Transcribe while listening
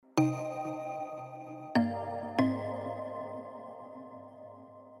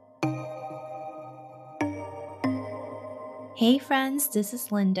Hey, friends, this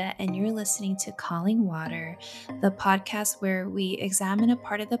is Linda, and you're listening to Calling Water, the podcast where we examine a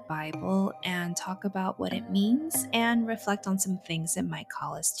part of the Bible and talk about what it means and reflect on some things it might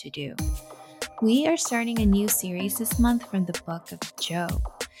call us to do. We are starting a new series this month from the book of Job.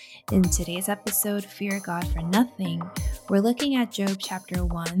 In today's episode, Fear God for Nothing, we're looking at Job chapter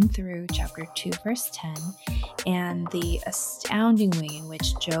 1 through chapter 2, verse 10, and the astounding way in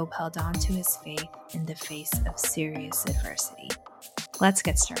which Job held on to his faith in the face of serious adversity. Let's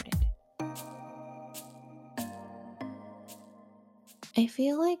get started. I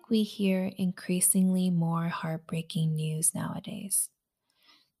feel like we hear increasingly more heartbreaking news nowadays.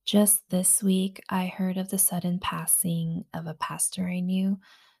 Just this week, I heard of the sudden passing of a pastor I knew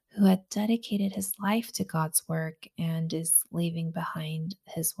who had dedicated his life to God's work and is leaving behind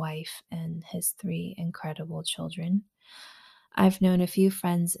his wife and his three incredible children. I've known a few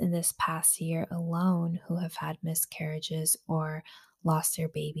friends in this past year alone who have had miscarriages or lost their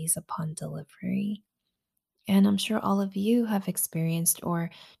babies upon delivery. And I'm sure all of you have experienced or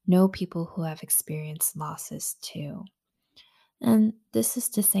know people who have experienced losses too. And this is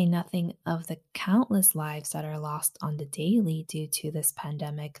to say nothing of the countless lives that are lost on the daily due to this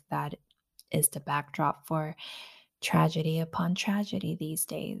pandemic that is the backdrop for tragedy upon tragedy these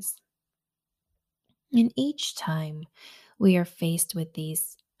days. And each time we are faced with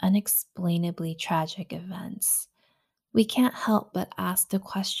these unexplainably tragic events, we can't help but ask the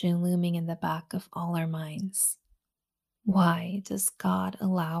question looming in the back of all our minds: why does God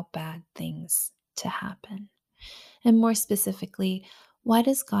allow bad things to happen? And more specifically, why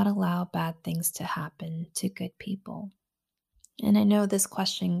does God allow bad things to happen to good people? And I know this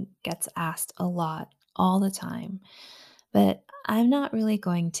question gets asked a lot all the time, but I'm not really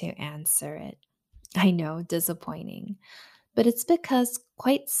going to answer it. I know, disappointing, but it's because,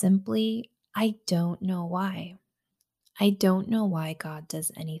 quite simply, I don't know why. I don't know why God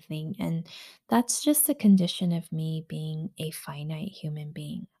does anything, and that's just a condition of me being a finite human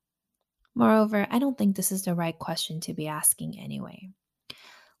being. Moreover, I don't think this is the right question to be asking anyway.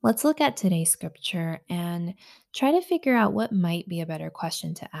 Let's look at today's scripture and try to figure out what might be a better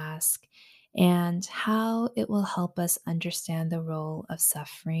question to ask and how it will help us understand the role of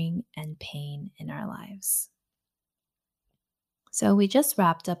suffering and pain in our lives. So, we just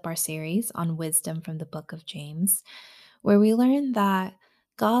wrapped up our series on wisdom from the book of James, where we learned that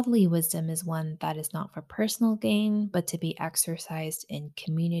godly wisdom is one that is not for personal gain, but to be exercised in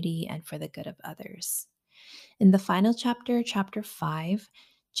community and for the good of others. In the final chapter, chapter 5,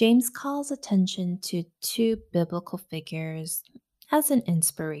 James calls attention to two biblical figures as an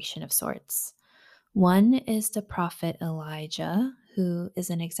inspiration of sorts. One is the prophet Elijah, who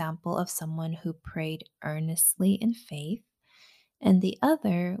is an example of someone who prayed earnestly in faith, and the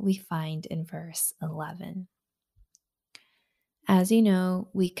other we find in verse 11. As you know,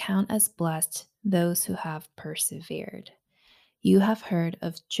 we count as blessed those who have persevered. You have heard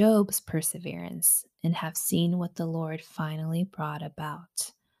of Job's perseverance and have seen what the Lord finally brought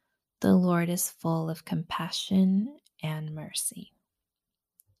about. The Lord is full of compassion and mercy.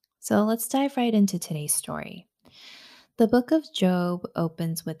 So let's dive right into today's story. The book of Job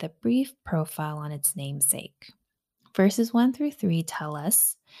opens with a brief profile on its namesake. Verses 1 through 3 tell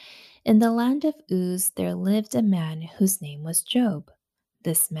us, "In the land of Uz there lived a man whose name was Job.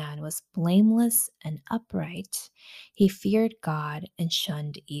 This man was blameless and upright. He feared God and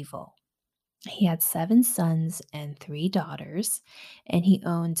shunned evil. He had 7 sons and 3 daughters, and he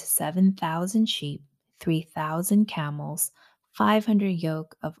owned 7,000 sheep, 3,000 camels, 500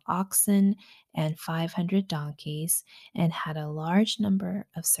 yoke of oxen, and 500 donkeys, and had a large number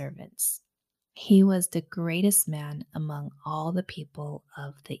of servants. He was the greatest man among all the people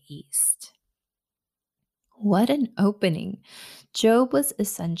of the East." What an opening! Job was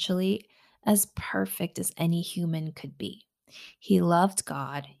essentially as perfect as any human could be. He loved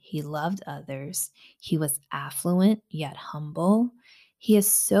God, he loved others, he was affluent yet humble. He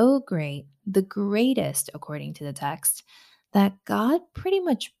is so great, the greatest according to the text, that God pretty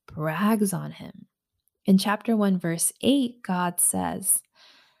much brags on him. In chapter 1, verse 8, God says,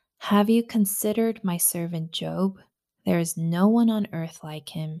 "Have you considered my servant Job? There is no one on earth like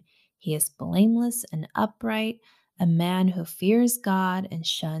him. He is blameless and upright, a man who fears God and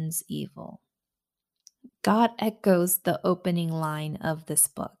shuns evil." God echoes the opening line of this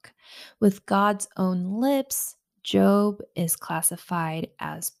book. With God's own lips, Job is classified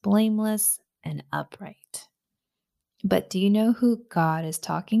as blameless and upright. But do you know who God is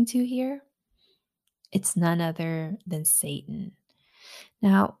talking to here? It's none other than Satan.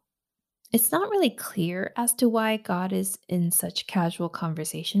 Now, it's not really clear as to why God is in such casual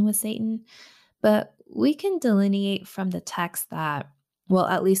conversation with Satan, but we can delineate from the text that, well,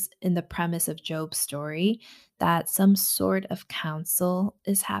 at least in the premise of Job's story, that some sort of council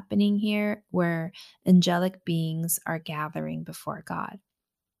is happening here where angelic beings are gathering before God.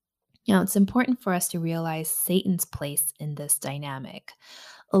 Now, it's important for us to realize Satan's place in this dynamic.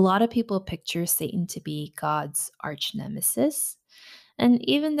 A lot of people picture Satan to be God's arch nemesis. And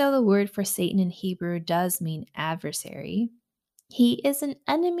even though the word for Satan in Hebrew does mean adversary, he is an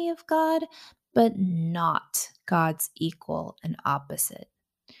enemy of God, but not God's equal and opposite.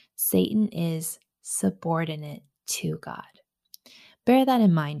 Satan is subordinate to God. Bear that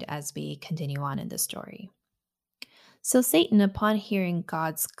in mind as we continue on in the story. So, Satan, upon hearing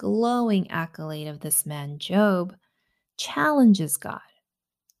God's glowing accolade of this man, Job, challenges God.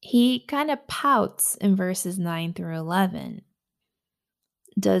 He kind of pouts in verses 9 through 11.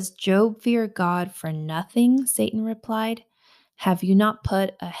 Does Job fear God for nothing? Satan replied. Have you not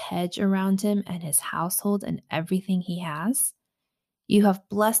put a hedge around him and his household and everything he has? You have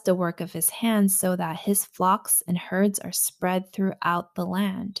blessed the work of his hands so that his flocks and herds are spread throughout the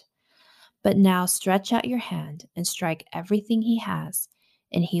land. But now stretch out your hand and strike everything he has,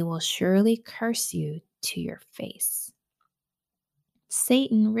 and he will surely curse you to your face.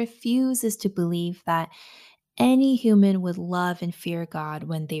 Satan refuses to believe that any human would love and fear God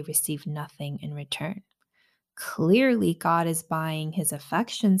when they receive nothing in return. Clearly, God is buying his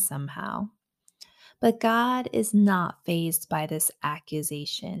affection somehow. But God is not fazed by this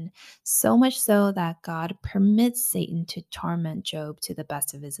accusation, so much so that God permits Satan to torment Job to the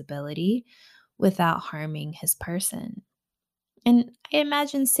best of his ability without harming his person. And I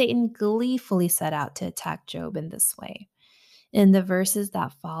imagine Satan gleefully set out to attack Job in this way. In the verses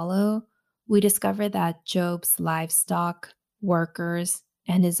that follow, we discover that Job's livestock, workers,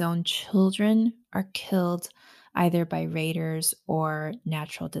 and his own children are killed either by raiders or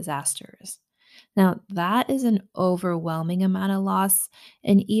natural disasters. Now, that is an overwhelming amount of loss,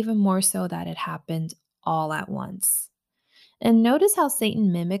 and even more so that it happened all at once. And notice how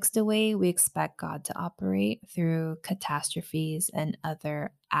Satan mimics the way we expect God to operate through catastrophes and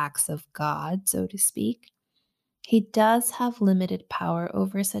other acts of God, so to speak. He does have limited power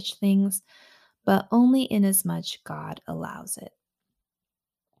over such things, but only inasmuch God allows it.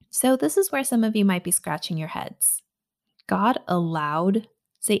 So, this is where some of you might be scratching your heads. God allowed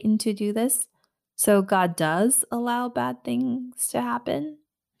Satan to do this? So, God does allow bad things to happen?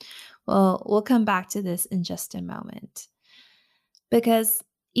 Well, we'll come back to this in just a moment. Because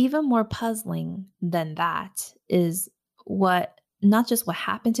even more puzzling than that is what not just what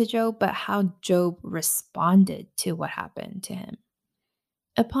happened to Job, but how Job responded to what happened to him.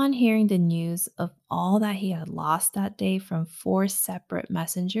 Upon hearing the news of all that he had lost that day from four separate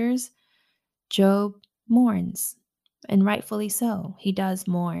messengers, Job mourns, and rightfully so. He does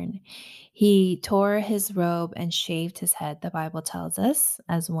mourn. He tore his robe and shaved his head, the Bible tells us,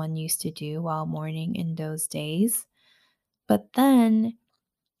 as one used to do while mourning in those days. But then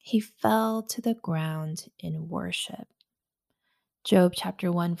he fell to the ground in worship. Job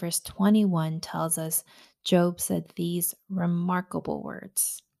chapter 1, verse 21 tells us Job said these remarkable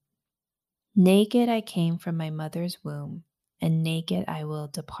words: Naked I came from my mother's womb, and naked I will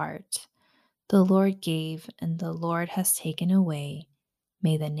depart. The Lord gave, and the Lord has taken away.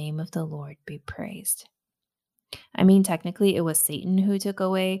 May the name of the Lord be praised. I mean, technically, it was Satan who took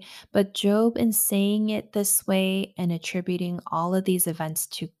away, but Job, in saying it this way and attributing all of these events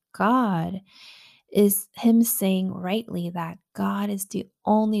to God, is him saying rightly that God is the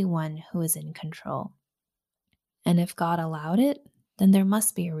only one who is in control. And if God allowed it, then there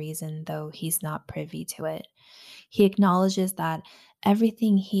must be a reason, though he's not privy to it. He acknowledges that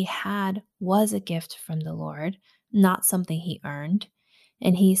everything he had was a gift from the Lord, not something he earned.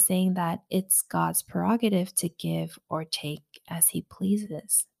 And he's saying that it's God's prerogative to give or take as he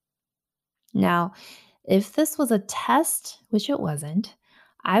pleases. Now, if this was a test, which it wasn't,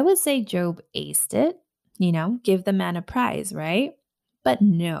 I would say Job aced it, give the man a prize, right? But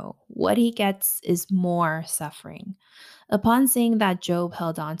no, what he gets is more suffering. Upon seeing that Job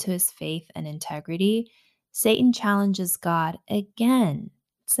held on to his faith and integrity, Satan challenges God again,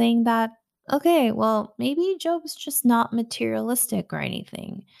 saying that, okay, well, maybe Job's just not materialistic or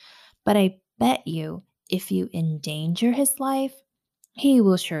anything, but I bet you if you endanger his life, he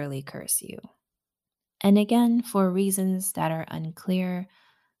will surely curse you. And again, for reasons that are unclear,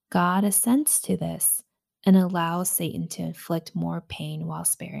 God assents to this and allows Satan to inflict more pain while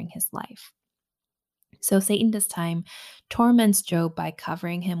sparing his life. So Satan this time torments Job by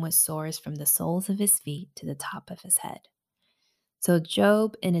covering him with sores from the soles of his feet to the top of his head. So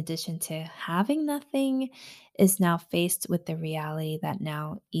Job, in addition to having nothing, is now faced with the reality that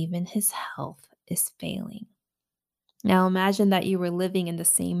now even his health is failing. Now imagine that you were living in the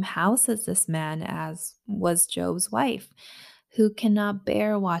same house as this man, as was Job's wife, who cannot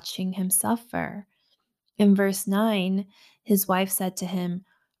bear watching him suffer. In verse 9, his wife said to him,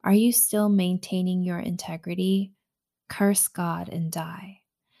 "Are you still maintaining your integrity? Curse God and die."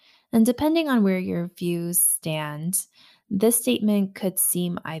 And depending on where your views stand, this statement could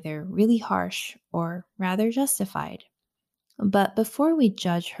seem either really harsh or rather justified. But before we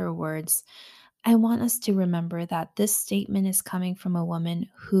judge her words, I want us to remember that this statement is coming from a woman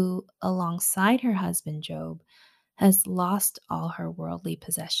who, alongside her husband Job, has lost all her worldly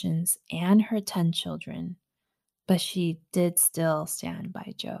possessions and her 10 children, but she did still stand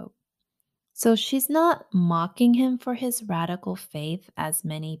by Job. So she's not mocking him for his radical faith, as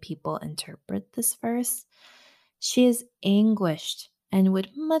many people interpret this verse. She is anguished and would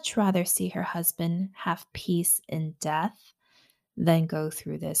much rather see her husband have peace in death than go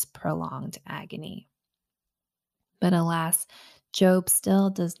through this prolonged agony. But alas, Job still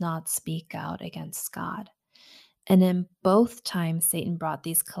does not speak out against God. And in both times Satan brought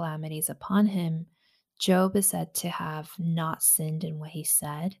these calamities upon him, Job is said to have not sinned in what he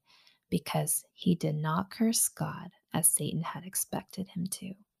said because he did not curse God as Satan had expected him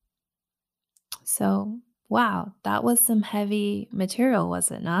to. So, wow, that was some heavy material, was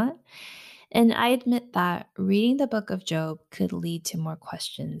it not? And I admit that reading the book of Job could lead to more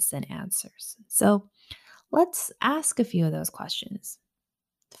questions than answers. So, let's ask a few of those questions.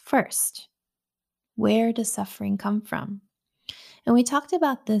 First, where does suffering come from? And we talked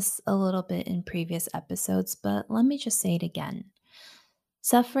about this a little bit in previous episodes, but let me just say it again.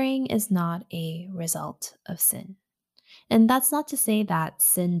 Suffering is not a result of sin. And that's not to say that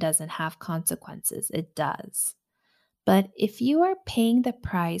sin doesn't have consequences, it does. But if you are paying the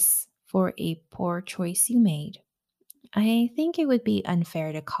price for a poor choice you made, I think it would be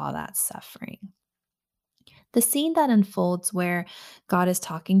unfair to call that suffering. The scene that unfolds where God is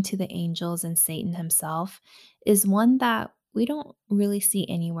talking to the angels and Satan himself is one that we don't really see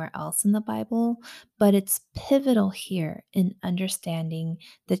anywhere else in the Bible, but it's pivotal here in understanding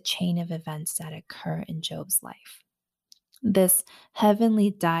the chain of events that occur in Job's life. This heavenly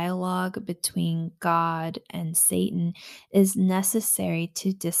dialogue between God and Satan is necessary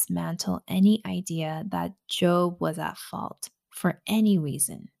to dismantle any idea that Job was at fault for any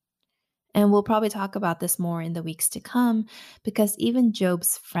reason. And we'll probably talk about this more in the weeks to come because even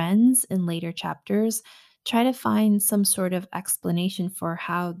Job's friends in later chapters try to find some sort of explanation for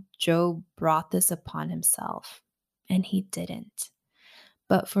how Job brought this upon himself. And he didn't.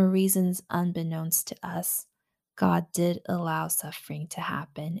 But for reasons unbeknownst to us, God did allow suffering to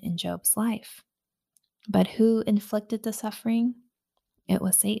happen in Job's life. But who inflicted the suffering? It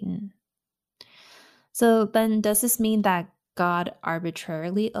was Satan. So then, does this mean that God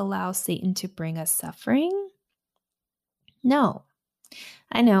arbitrarily allows Satan to bring us suffering? No.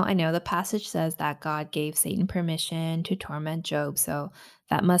 I know. The passage says that God gave Satan permission to torment Job, so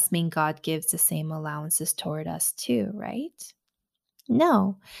that must mean God gives the same allowances toward us too, right?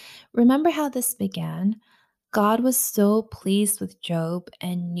 No. Remember how this began? God was so pleased with Job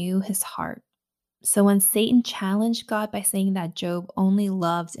and knew his heart. So when Satan challenged God by saying that Job only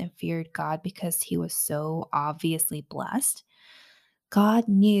loved and feared God because he was so obviously blessed, God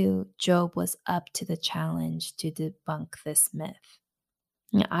knew Job was up to the challenge to debunk this myth.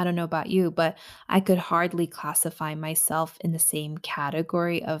 Now, I don't know about you, but I could hardly classify myself in the same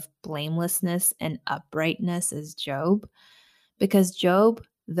category of blamelessness and uprightness as Job, because Job,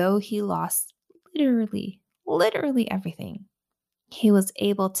 though he lost literally everything, he was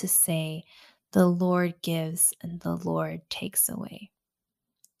able to say, "The Lord gives and the Lord takes away."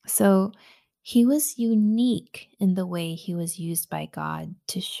 So he was unique in the way he was used by God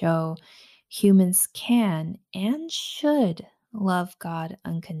to show humans can and should love God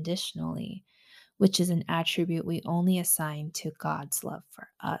unconditionally, which is an attribute we only assign to God's love for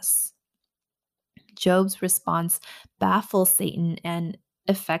us. Job's response baffles Satan and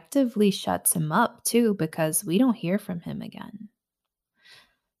effectively shuts him up too because we don't hear from him again.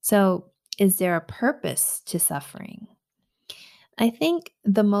 So, is there a purpose to suffering? I think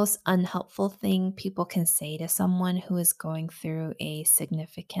the most unhelpful thing people can say to someone who is going through a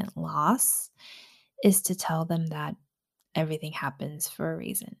significant loss is to tell them that everything happens for a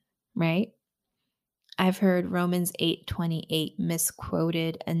reason, right? I've heard Romans 8:28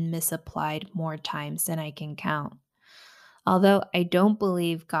 misquoted and misapplied more times than I can count. Although I don't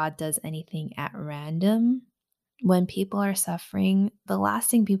believe God does anything at random, when people are suffering, the last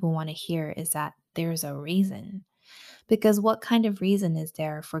thing people want to hear is that there's a reason. Because what kind of reason is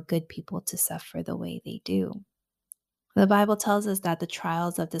there for good people to suffer the way they do? The Bible tells us that the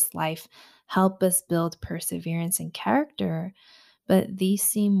trials of this life help us build perseverance and character, but these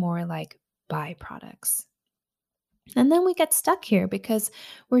seem more like byproducts. And then we get stuck here because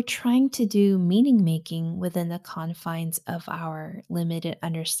we're trying to do meaning making within the confines of our limited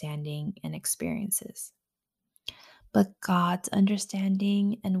understanding and experiences. But God's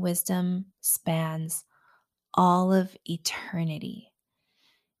understanding and wisdom spans all of eternity.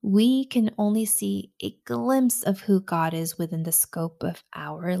 We can only see a glimpse of who God is within the scope of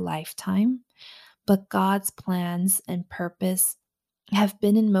our lifetime, but God's plans and purpose have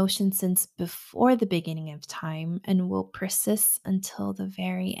been in motion since before the beginning of time and will persist until the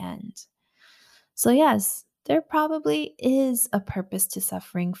very end. So, yes, there probably is a purpose to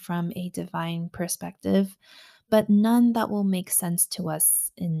suffering from a divine perspective, but none that will make sense to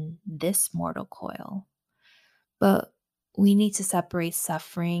us in this mortal coil. But we need to separate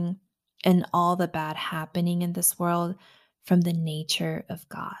suffering and all the bad happening in this world from the nature of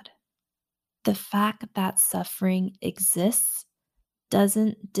God. The fact that suffering exists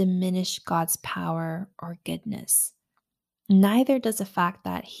doesn't diminish God's power or goodness. Neither does the fact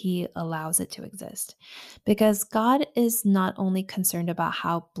that He allows it to exist. Because God is not only concerned about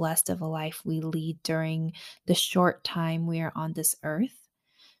how blessed of a life we lead during the short time we are on this earth,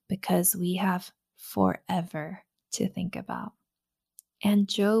 because we have forever to think about. And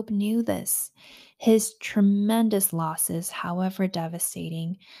Job knew this. His tremendous losses, however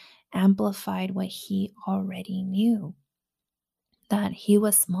devastating, amplified what he already knew, that he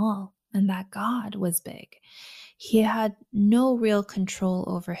was small and that God was big. He had no real control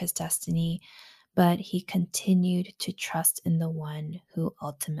over his destiny, but he continued to trust in the one who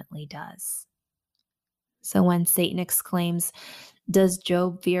ultimately does. So when Satan exclaims, "Does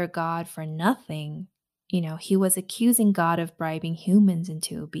Job fear God for nothing?" He was accusing God of bribing humans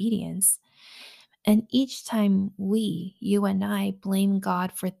into obedience. And each time you and I, blame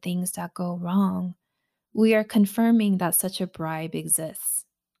God for things that go wrong, we are confirming that such a bribe exists.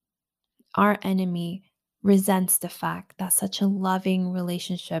 Our enemy resents the fact that such a loving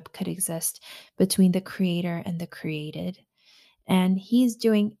relationship could exist between the creator and the created. And he's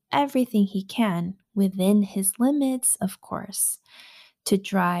doing everything he can within his limits, of course, to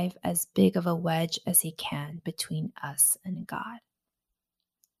drive as big of a wedge as he can between us and God.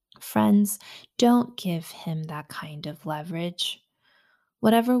 Friends, don't give him that kind of leverage.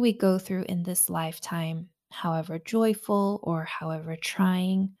 Whatever we go through in this lifetime, however joyful or however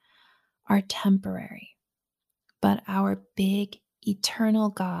trying, are temporary. But our big, eternal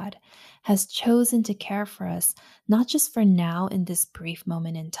God has chosen to care for us, not just for now in this brief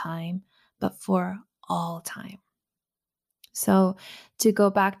moment in time, but for all time. So, to go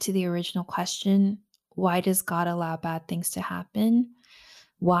back to the original question, why does God allow bad things to happen?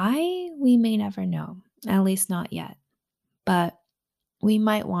 Why? We may never know, at least not yet. But we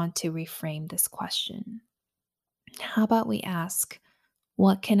might want to reframe this question. How about we ask,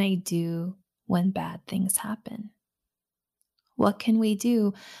 what can I do when bad things happen? What can we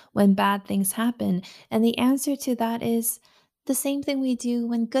do when bad things happen? And the answer to that is the same thing we do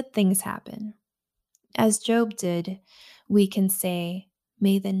when good things happen. As Job did, we can say,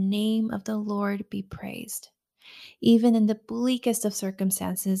 "May the name of the Lord be praised." Even in the bleakest of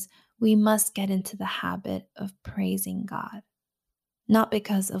circumstances, we must get into the habit of praising God, not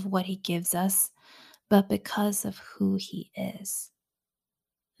because of what He gives us, but because of who He is.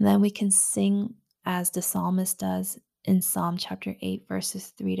 Then we can sing as the psalmist does in Psalm chapter 8,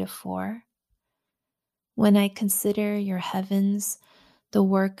 verses 3-4. When I consider your heavens, the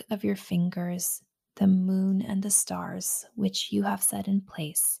work of your fingers, the moon and the stars, which you have set in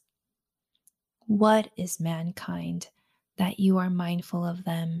place. What is mankind that you are mindful of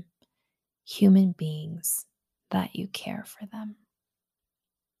them, human beings that you care for them?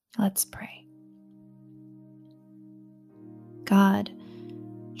 Let's pray. God,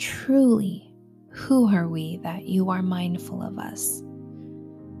 truly, who are we that you are mindful of us?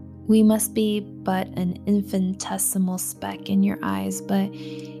 We must be but an infinitesimal speck in your eyes, but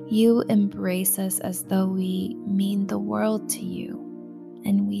you embrace us as though we mean the world to you,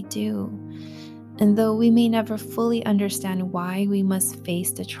 and we do. And though we may never fully understand why we must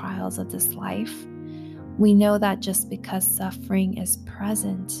face the trials of this life, we know that just because suffering is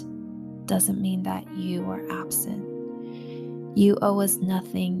present doesn't mean that you are absent. You owe us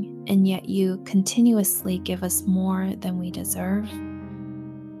nothing, and yet you continuously give us more than we deserve.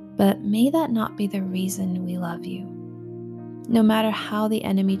 But may that not be the reason we love you. No matter how the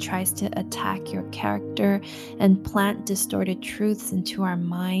enemy tries to attack your character and plant distorted truths into our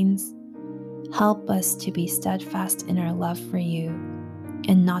minds, help us to be steadfast in our love for you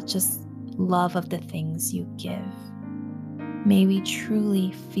and not just love of the things you give. May we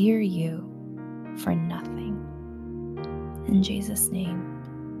truly fear you for nothing. In Jesus' name,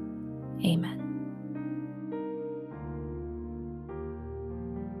 amen.